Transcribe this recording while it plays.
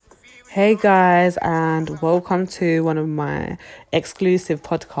Hey guys, and welcome to one of my exclusive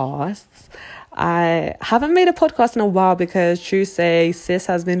podcasts. I haven't made a podcast in a while because true say sis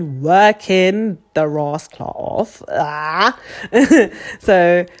has been working the rascal off.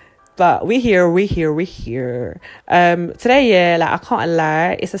 But we're here. Today, I can't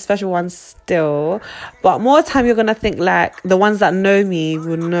lie, it's a special one still. But more time you're gonna think like the ones that know me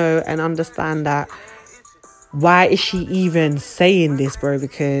will know and understand that why is she even saying this, bro?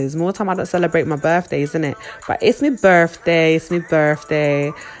 Because more time I don't celebrate my birthday, isn't it? But it's my birthday.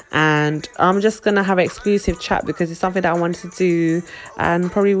 And I'm just going to have an exclusive chat because it's something that I wanted to do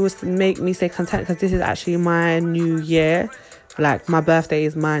and probably will make me stay content because this is actually my new year. Like, my birthday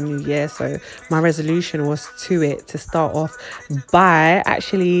is my new year. So my resolution was to start off by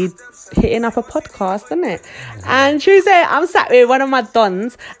actually hitting up a podcast, isn't it? And Tuesday, I'm sat with one of my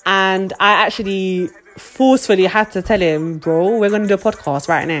dons and I actually forcefully had to tell him, bro, we're going to do a podcast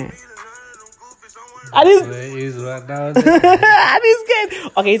right now. And he's right now.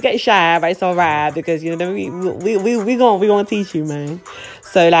 And he's getting shy, but it's alright because we gonna teach you, man.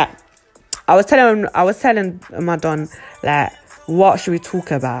 So like, I was telling my don like, what should we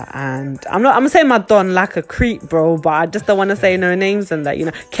talk about? And I'm saying my don like a creep, bro, but I just don't want to say no names and that,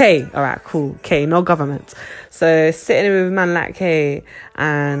 K, alright, cool, K, no government. So sitting with a man like K,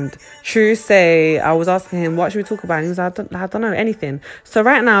 and true say, I was asking him, what should we talk about? And he was like, I don't know, anything. So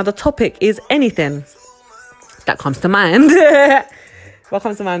right now, the topic is anything that comes to mind. What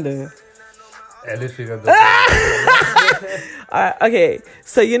comes to mind, though? Anything. Okay,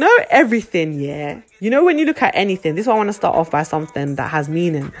 so everything, yeah? When you look at anything, this is why I want to start off by something that has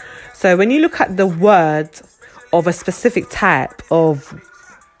meaning. So when you look at the word of a specific type of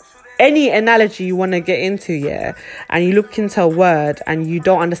any analogy you want to get into, yeah, and you look into a word and you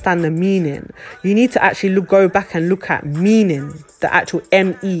don't understand the meaning, you need to actually go back and look at meaning, the actual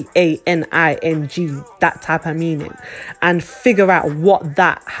meaning, that type of meaning, and figure out what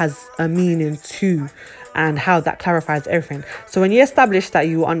that has a meaning to and how that clarifies everything. So when you establish that,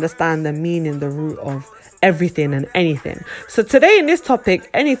 you understand the meaning, the root of everything and anything. So today in this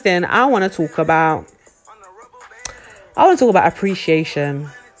topic, anything, I want to talk about appreciation.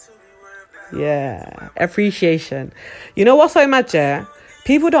 Yeah, appreciation. You know what's so mad, yeah?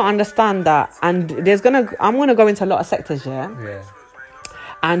 People don't understand that, and I'm gonna go into a lot of sectors, yeah.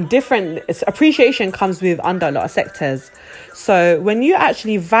 And appreciation comes with under a lot of sectors. So when you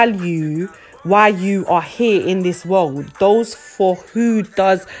actually value why you are here in this world, those for who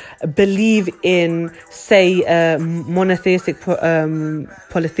does believe in, say, monotheistic,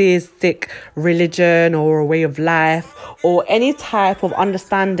 polytheistic religion or a way of life, or any type of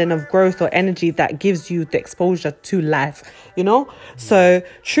understanding of growth or energy that gives you the exposure to life, So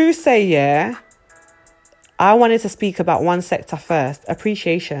true say, yeah, I wanted to speak about one sector first.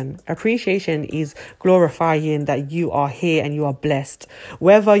 Appreciation. Appreciation is glorifying that you are here and you are blessed.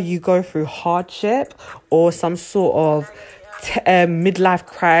 Whether you go through hardship or some sort of midlife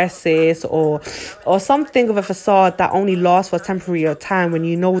crisis or something of a facade that only lasts for a temporary time, when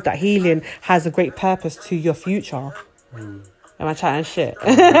you know that healing has a great purpose to your future. Am I chatting shit?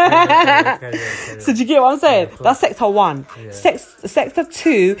 So do you get what I'm saying? That's sector one. Yeah. Sector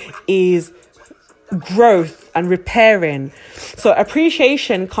two is growth and repairing. So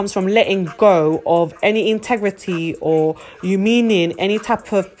appreciation comes from letting go of any integrity or you meaning any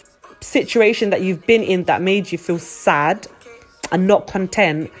type of situation that you've been in that made you feel sad and not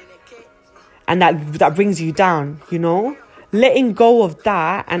content, and that brings you down, letting go of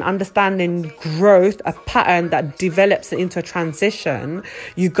that and understanding growth, a pattern that develops into a transition.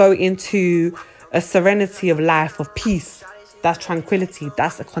 You go into a serenity of life, of peace. That's tranquility,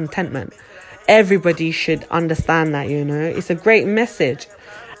 that's a contentment. Everybody should understand that, It's a great message.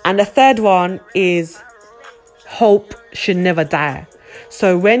 And the third one is hope should never die.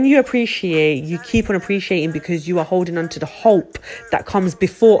 So when you appreciate, you keep on appreciating because you are holding on to the hope that comes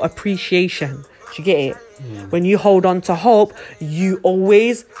before appreciation. Do you get it? When you hold on to hope, you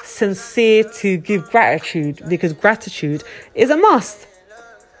always sincere to give gratitude because gratitude is a must.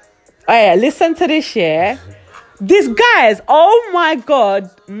 Oh yeah, listen to this, yeah. These guys, oh my God,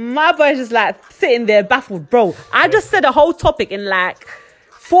 my boy's just like sitting there baffled, bro. I just said a whole topic in like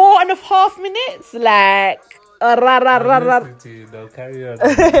 4.5 minutes, like Carry on.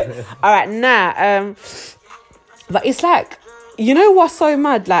 All right, nah. But it's like, what's so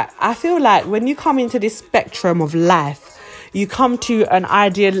mad? Like, I feel like when you come into this spectrum of life, you come to an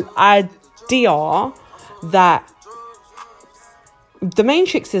idea that the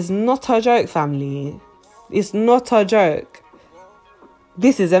Matrix is not a joke, family. It's not a joke.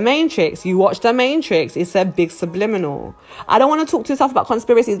 This is a Matrix. You watch the Matrix. It's a big subliminal. I don't want to talk to yourself about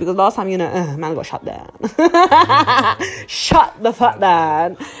conspiracies because last time, man got shut down. Shut the fuck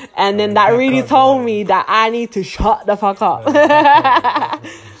down. And then that really told me that I need to shut the fuck up.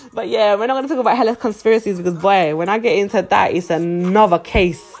 But yeah, we're not going to talk about hella conspiracies because, boy, when I get into that, it's another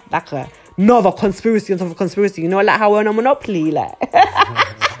case. Like another conspiracy on top of conspiracy. You know, like how we're on a monopoly, like.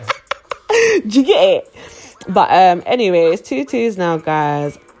 Do you get it? But anyways, 2-2s now,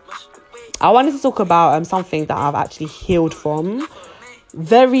 guys. I wanted to talk about something that I've actually healed from.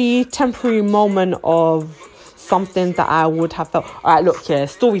 Very temporary moment of something that I would have felt. All right, look here,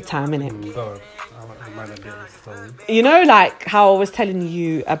 story time, innit? You know, like how I was telling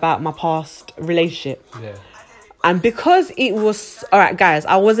you about my past relationship. Yeah. And because it was, all right, guys,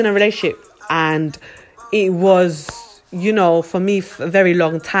 I was in a relationship and it was, for me, for a very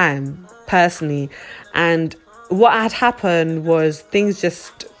long time, personally. And what had happened was things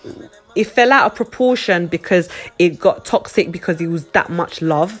just, it fell out of proportion because it got toxic because it was that much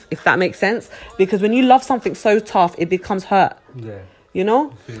love, if that makes sense. Because when you love something so tough, it becomes hurt. Yeah.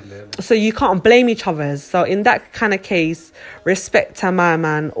 So you can't blame each other. So in that kind of case, respect to my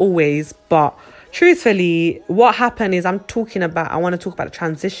man always. But truthfully, what happened is I want to talk about the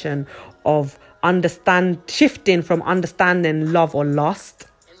transition of shifting from understanding love or lust.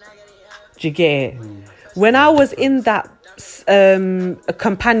 Do you get it? When I was in that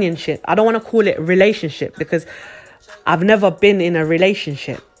companionship, I don't want to call it relationship because I've never been in a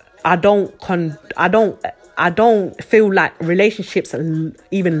relationship. I don't feel like relationships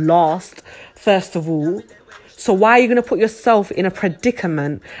even last, first of all. So why are you going to put yourself in a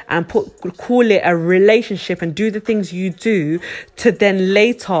predicament and call it a relationship and do the things you do to then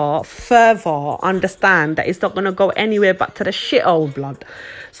later further understand that it's not going to go anywhere but to the shit old blood?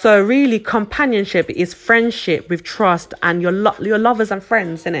 So really, companionship is friendship with trust and your lovers and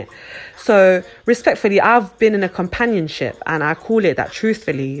friends, innit? So respectfully, I've been in a companionship and I call it that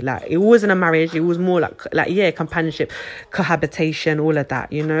truthfully. Like, it wasn't a marriage. It was more like companionship, cohabitation, all of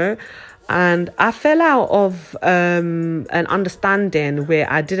that, And I fell out of an understanding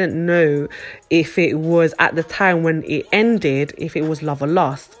where I didn't know if it was at the time when it ended, if it was love or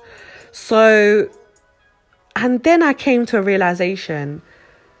lust. So, and then I came to a realization,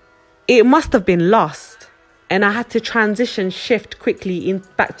 it must have been lust. And I had to shift quickly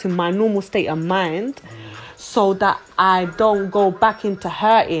back to my normal state of mind so that I don't go back into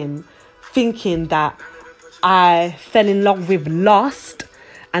hurting, thinking that I fell in love with lust.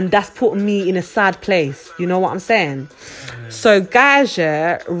 And that's put me in a sad place. You know what I'm saying? So, guys,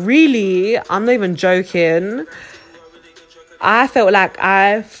 really, I'm not even joking. I felt like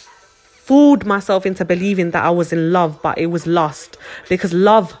I fooled myself into believing that I was in love, but it was lust. Because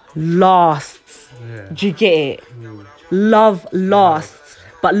love lasts. Yeah. Do you get it? Love lasts.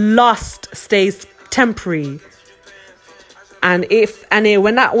 But lust stays temporary. And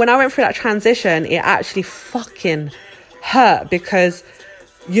when I went through that transition, it actually fucking hurt because...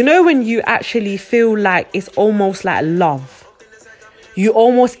 when you actually feel like it's almost like love, you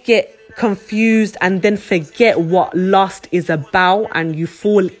almost get confused and then forget what lust is about and you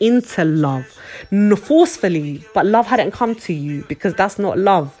fall into love forcefully, but love hadn't come to you because that's not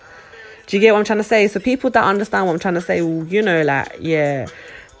love. Do you get what I'm trying to say? So people that understand what I'm trying to say will,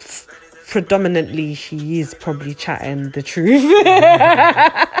 predominantly she is probably chatting the truth.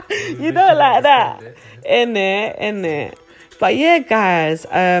 Like that. In it. But yeah, guys,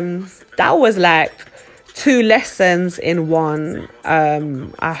 that was like 2 lessons in one.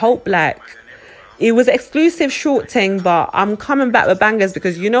 I hope it was exclusive short thing, but I'm coming back with bangers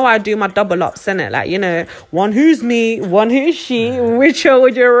because I do my double ups, innit? One who's me, one who's she. Which one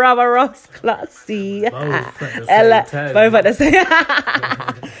would you rather, Ross? Classy. Both at the same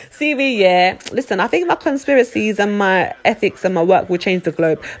time. See me, yeah. Listen, I think my conspiracies and my ethics and my work will change the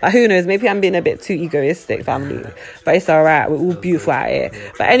globe. But who knows? Maybe I'm being a bit too egoistic, family. But it's all right. We're all beautiful out here.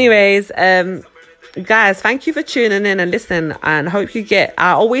 But anyways, guys, thank you for tuning in and listen, and hope you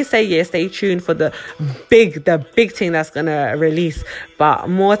I always say stay tuned for the big thing that's gonna release, but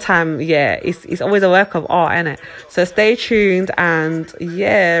more time, it's always a work of art, innit? So stay tuned and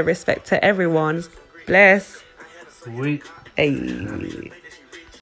respect to everyone. Bless. Sweet. Hey.